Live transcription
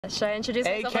Should I introduce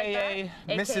myself AKA like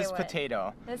that? Mrs. what?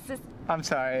 Potato. This is... I'm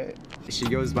sorry. She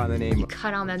goes by the name. You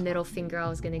cut on that middle finger I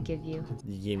was gonna give you.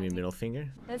 You gave me a middle finger?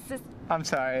 This is... I'm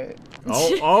sorry.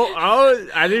 Oh,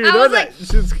 I didn't even know that.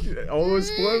 She's almost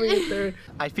spoiling it there.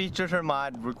 I featured her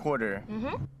mod Recorder.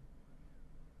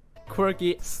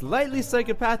 Quirky, slightly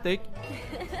psychopathic,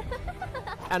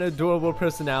 an adorable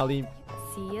personality.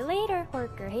 See you later,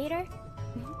 worker hater.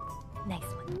 Nice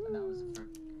one.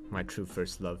 My true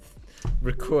first love.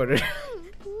 Recorder.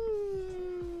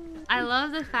 I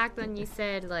love the fact when you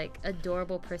said like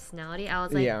adorable personality. I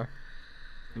was like, Yeah.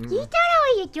 You thought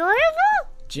I was adorable?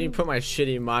 Jeannie put my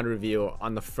shitty mod review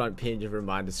on the front page of her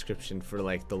mod description for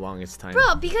like the longest time.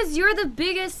 Bro, because you're the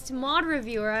biggest mod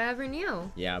reviewer I ever knew.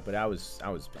 Yeah, but I was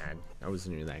bad. I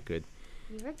wasn't really that good.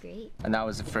 You were great. And that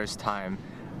was the first time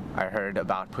I heard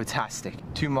about Potastic.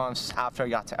 2 months after I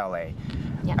got to LA,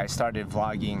 I started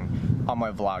vlogging on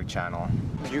my vlog channel.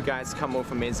 You guys come up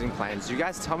with amazing plans. You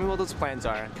guys tell me what those plans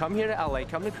are. Come here to LA,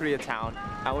 come to Koreatown,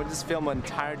 and we'll just film an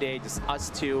entire day, just us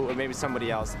two or maybe somebody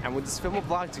else, and we'll just film a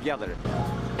vlog together.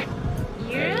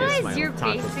 You realize you're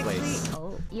taco basically... place.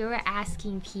 Oh, you're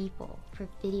asking people for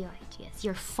video ideas.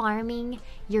 You're farming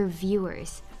your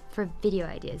viewers for video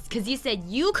ideas. Because you said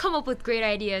you come up with great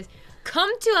ideas.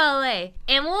 Come to LA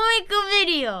and we'll make a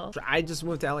video. I just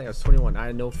moved to LA. I was 21. I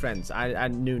had no friends. I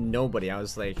knew nobody. I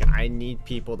was like, I need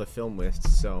people to film with,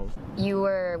 so. You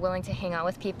were willing to hang out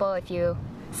with people if you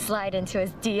slide into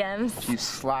his DMs. She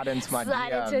slid into my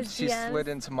DMs. She slid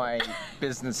into my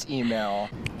business email.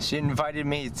 She invited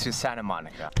me to Santa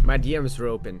Monica. My DMs were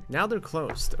open. Now they're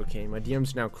closed, okay? My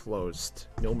DMs are now closed.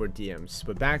 No more DMs.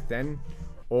 But back then,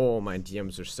 oh, my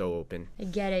DMs are so open. I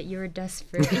get it, you're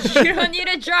desperate. You don't need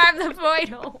to drive the point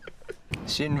home.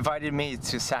 She invited me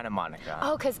to Santa Monica.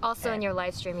 Oh, because also in your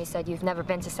live stream you said you've never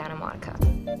been to Santa Monica.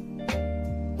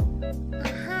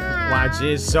 Wow,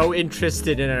 she is so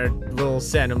interested in our little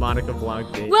Santa Monica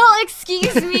vlog date. Well,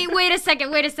 excuse me, wait a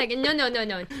second.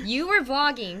 No. You were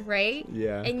vlogging, right?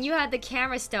 Yeah. And you had the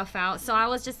camera stuff out, so I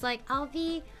was just like,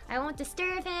 I won't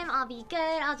disturb him, I'll be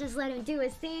good, I'll just let him do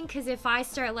his thing, because if I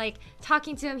start like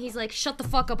talking to him, he's like, shut the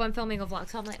fuck up, I'm filming a vlog.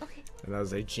 So I'm like, okay. And I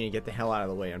was like, Jeannie, get the hell out of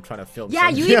the way, I'm trying to film Yeah,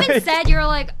 something. you even said, you were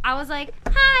like, I was like,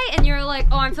 hi, and you're like,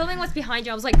 oh, I'm filming what's behind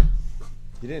you. I was like,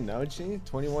 You didn't know, Jeannie?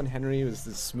 21 Henry was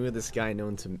the smoothest guy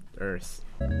known to Earth.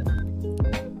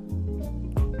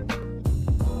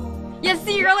 yeah,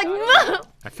 see, you're like, no!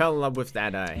 I fell in love with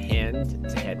that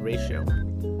hand-to-head ratio.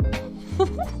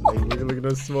 Like, look at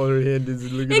how small her hand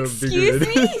is, look at how big her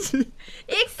head is.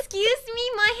 Excuse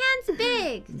me, my hand's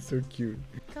big. It's so cute.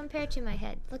 Compared to my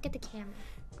head, look at the camera.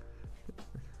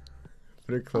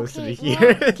 Put it closer to Okay, here. well,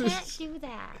 you can't do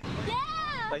that.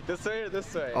 Yeah! Like this way or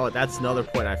this way? Oh, that's another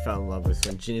point I fell in love with,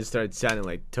 when Jeannie started sounding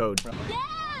like Toad. Yeah!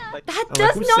 Like, That I'm does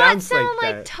like, who not sounds sound like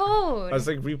like that? Toad. I was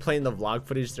like replaying the vlog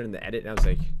footage during the edit, and I was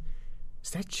like, is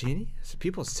that Jeannie? Does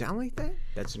people sound like that?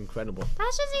 That's incredible.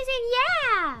 That's just me saying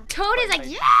yeah. Toad is like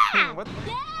yeah. What?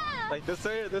 Yeah. Like this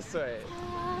way or this way?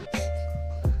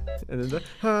 And then the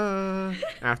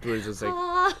afterwards, I was like,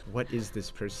 Aw. what is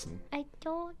this person? I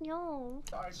don't know.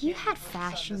 You had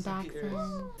fashion back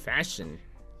then. Fashion?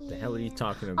 The hell are you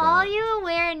talking All about? you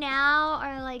wear now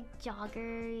are like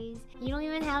joggers. You don't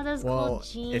even have those Well, cool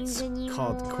jeans it's anymore.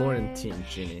 called quarantine,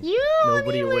 Jeannie. You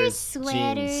Nobody only wear wears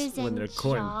sweaters jeans when and they're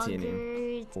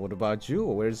quarantining. joggers. What about you?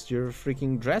 Where's your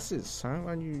freaking dresses, huh?